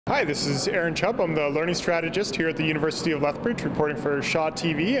Hi, this is Aaron Chubb. I'm the learning strategist here at the University of Lethbridge, reporting for Shaw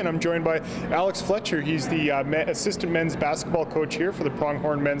TV, and I'm joined by Alex Fletcher. He's the assistant men's basketball coach here for the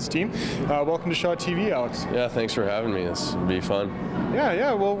Pronghorn men's team. Welcome to Shaw TV, Alex. Yeah, thanks for having me. This will be fun.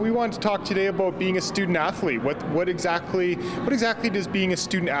 Yeah. Well, we wanted to talk today about being a student athlete. What exactly does being a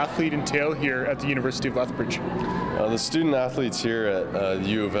student athlete entail here at the University of Lethbridge? The student athletes here at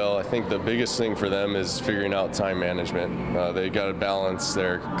U of L, I think the biggest thing for them is figuring out time management. They got to balance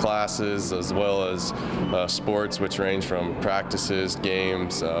their classes as well as sports, which range from practices,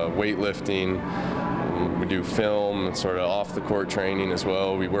 games, weightlifting. We do film and sort of off-the-court training as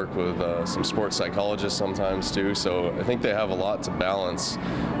well. We work with some sports psychologists sometimes too. So I think they have a lot to balance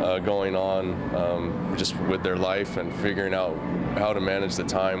going on just with their life and figuring out how to manage the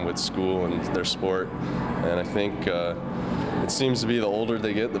time with school and their sport. And I think it seems to be the older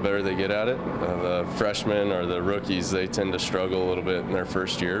they get, the better they get at it. The freshmen or the rookies, they tend to struggle a little bit in their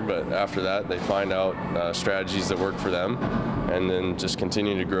first year, but after that they find out strategies that work for them and then just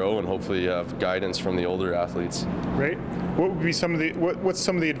continue to grow and hopefully have guidance from the older athletes. Great. What would be what's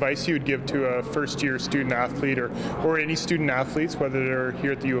some of the advice you would give to a first-year student athlete or any student athletes, whether they're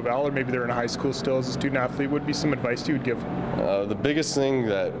here at the U of L or maybe they're in high school still as a student athlete? What would be some advice you would give? The biggest thing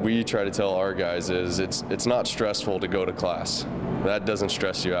that we try to tell our guys is it's not stressful to go to class. That doesn't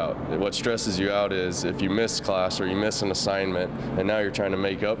stress you out. What stresses you out is if you miss class or you miss an assignment and now you're trying to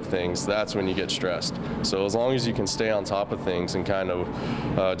make up things, that's when you get stressed. So as long as you can stay on top of things and kind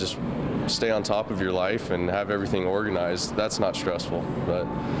of just stay on top of your life and have everything organized, that's not stressful. But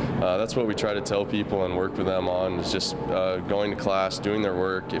that's what we try to tell people and work with them on, is just going to class, doing their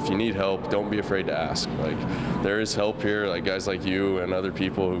work. If you need help, don't be afraid to ask. Like, there is help here, like guys like you and other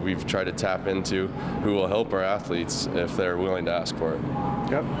people who we've tried to tap into who will help our athletes if they're willing to ask for it.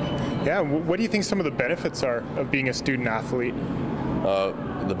 Yep. Yeah, what do you think some of the benefits are of being a student athlete?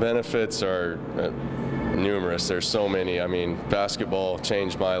 The benefits are numerous. There's so many. I mean, basketball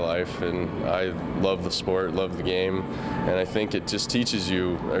changed my life, and I love the sport, love the game, and I think it just teaches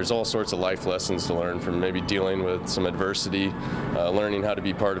you, there's all sorts of life lessons to learn from maybe dealing with some adversity, learning how to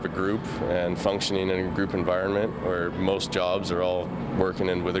be part of a group and functioning in a group environment where most jobs are all working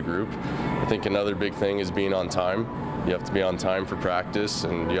in with a group. I think another big thing is being on time. You have to be on time for practice,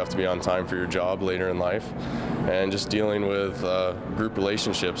 and you have to be on time for your job later in life. And just dealing with group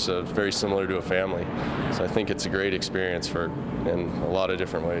relationships, very similar to a family. So I think it's a great experience in a lot of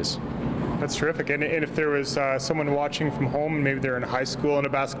different ways. That's terrific. And if there was someone watching from home, maybe they're in high school on a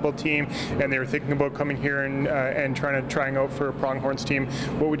basketball team, and they were thinking about coming here and trying out for a Pronghorns team,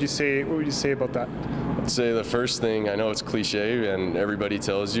 what would you say? What would you say about that? I'd say the first thing, I know it's cliche and everybody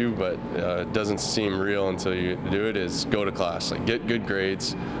tells you, but it doesn't seem real until you do it, is go to class. Like, get good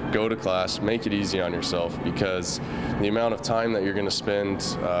grades, go to class, make it easy on yourself, because the amount of time that you're going to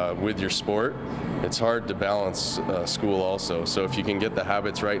spend with your sport, it's hard to balance school also. So if you can get the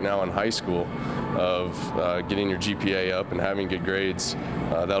habits right now in high school of getting your GPA up and having good grades,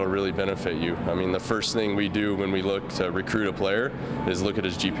 that'll really benefit you. I mean, the first thing we do when we look to recruit a player is look at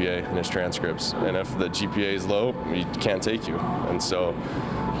his GPA and his transcripts. And if the GPA is low, we can't take you. And so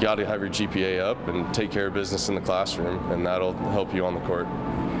you got to have your GPA up and take care of business in the classroom, and that'll help you on the court.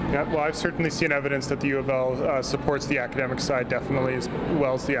 Yeah, well, I've certainly seen evidence that the U of L supports the academic side definitely, as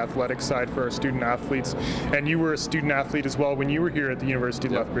well as the athletic side for our student athletes. And you were a student athlete as well when you were here at the University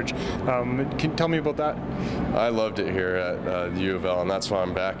of Lethbridge. Can you tell me about that? I loved it here at the U of L, and that's why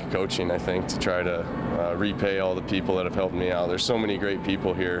I'm back coaching, I think, to try to repay all the people that have helped me out. There's so many great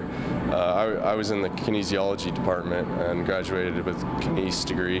people here. I was in the kinesiology department and graduated with a kines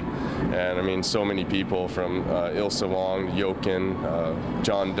degree. And I mean, so many people from Ilsa Wong, Yokin,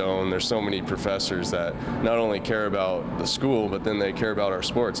 John There's so many professors that not only care about the school, but then they care about our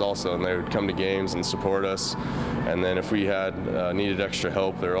sports also, and they would come to games and support us. And then if we had needed extra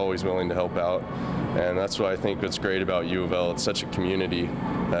help, they're always willing to help out. And that's what I think what's great about U of L. It's such a community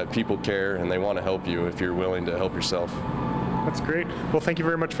that people care and they want to help you if you're willing to help yourself. That's great. Well, thank you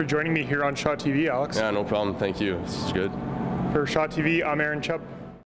very much for joining me here on Shaw TV, Alex. Yeah, no problem. Thank you. This is good. For Shaw TV, I'm Aaron Chubb.